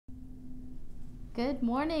Good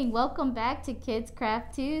morning. Welcome back to Kids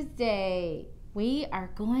Craft Tuesday. We are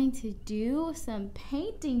going to do some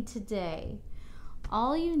painting today.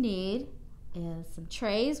 All you need is some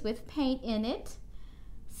trays with paint in it,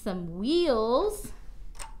 some wheels.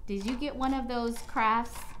 Did you get one of those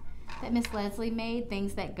crafts that Miss Leslie made,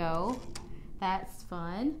 things that go? That's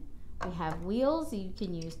fun. We have wheels. You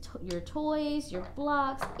can use your toys, your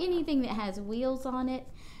blocks, anything that has wheels on it,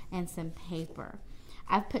 and some paper.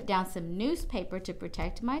 I've put down some newspaper to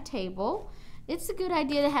protect my table. It's a good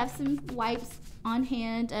idea to have some wipes on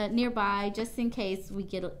hand nearby just in case we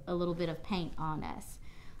get a little bit of paint on us.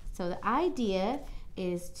 So the idea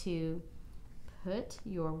is to put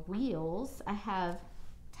your wheels. I have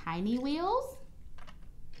tiny wheels.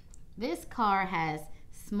 This car has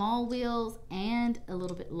small wheels and a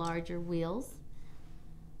little bit larger wheels.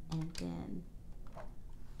 And then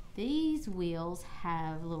these wheels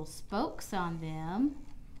have little spokes on them,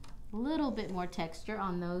 a little bit more texture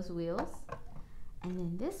on those wheels. And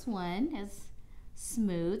then this one is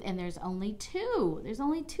smooth, and there's only two. There's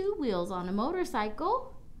only two wheels on a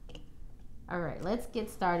motorcycle. All right, let's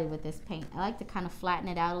get started with this paint. I like to kind of flatten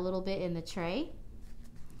it out a little bit in the tray.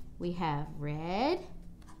 We have red,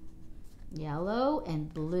 yellow,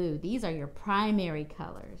 and blue. These are your primary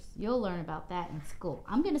colors. You'll learn about that in school.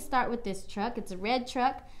 I'm going to start with this truck. It's a red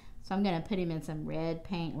truck, so I'm going to put him in some red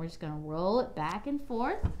paint. We're just going to roll it back and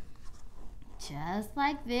forth, just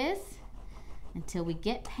like this, until we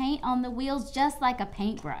get paint on the wheels, just like a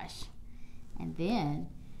paintbrush. And then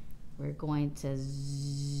we're going to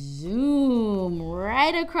zoom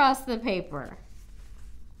right across the paper.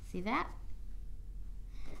 See that?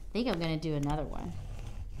 I think I'm going to do another one.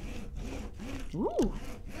 Ooh,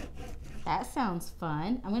 that sounds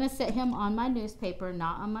fun. I'm going to set him on my newspaper,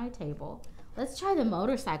 not on my table. Let's try the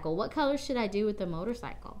motorcycle. What color should I do with the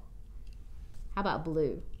motorcycle? How about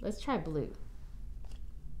blue? Let's try blue.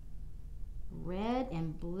 Red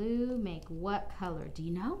and blue make what color? Do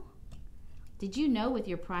you know? Did you know with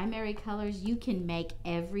your primary colors you can make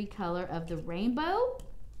every color of the rainbow?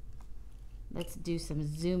 Let's do some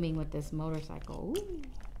zooming with this motorcycle. Ooh,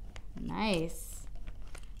 nice.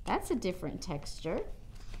 That's a different texture.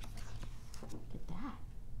 Look at that.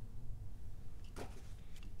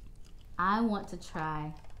 I want to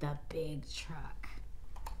try the big truck.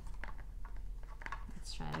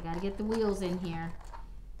 Let's try it. I gotta get the wheels in here.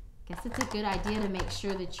 Guess it's a good idea to make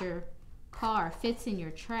sure that your car fits in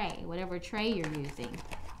your tray, whatever tray you're using.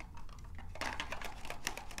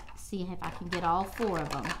 See if I can get all four of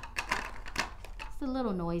them. It's a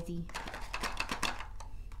little noisy.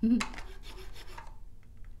 This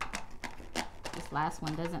last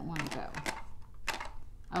one doesn't want to go.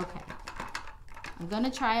 Okay. I'm going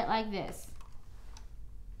to try it like this.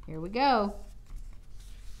 Here we go.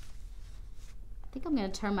 I think I'm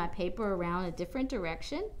going to turn my paper around a different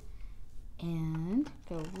direction and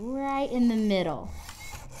go right in the middle.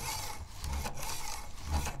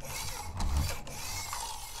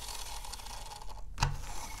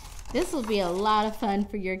 This will be a lot of fun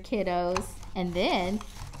for your kiddos. And then,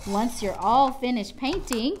 once you're all finished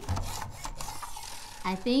painting,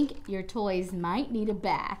 I think your toys might need a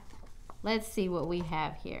bath. Let's see what we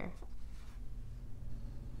have here.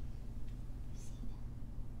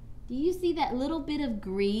 Do you see that little bit of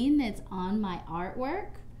green that's on my artwork?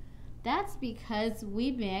 That's because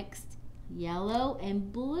we mixed yellow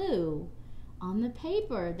and blue on the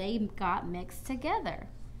paper. They got mixed together.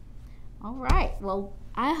 All right, well,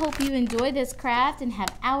 I hope you enjoy this craft and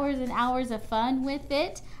have hours and hours of fun with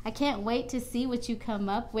it. I can't wait to see what you come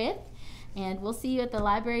up with. And we'll see you at the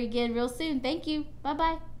library again real soon. Thank you.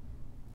 Bye-bye.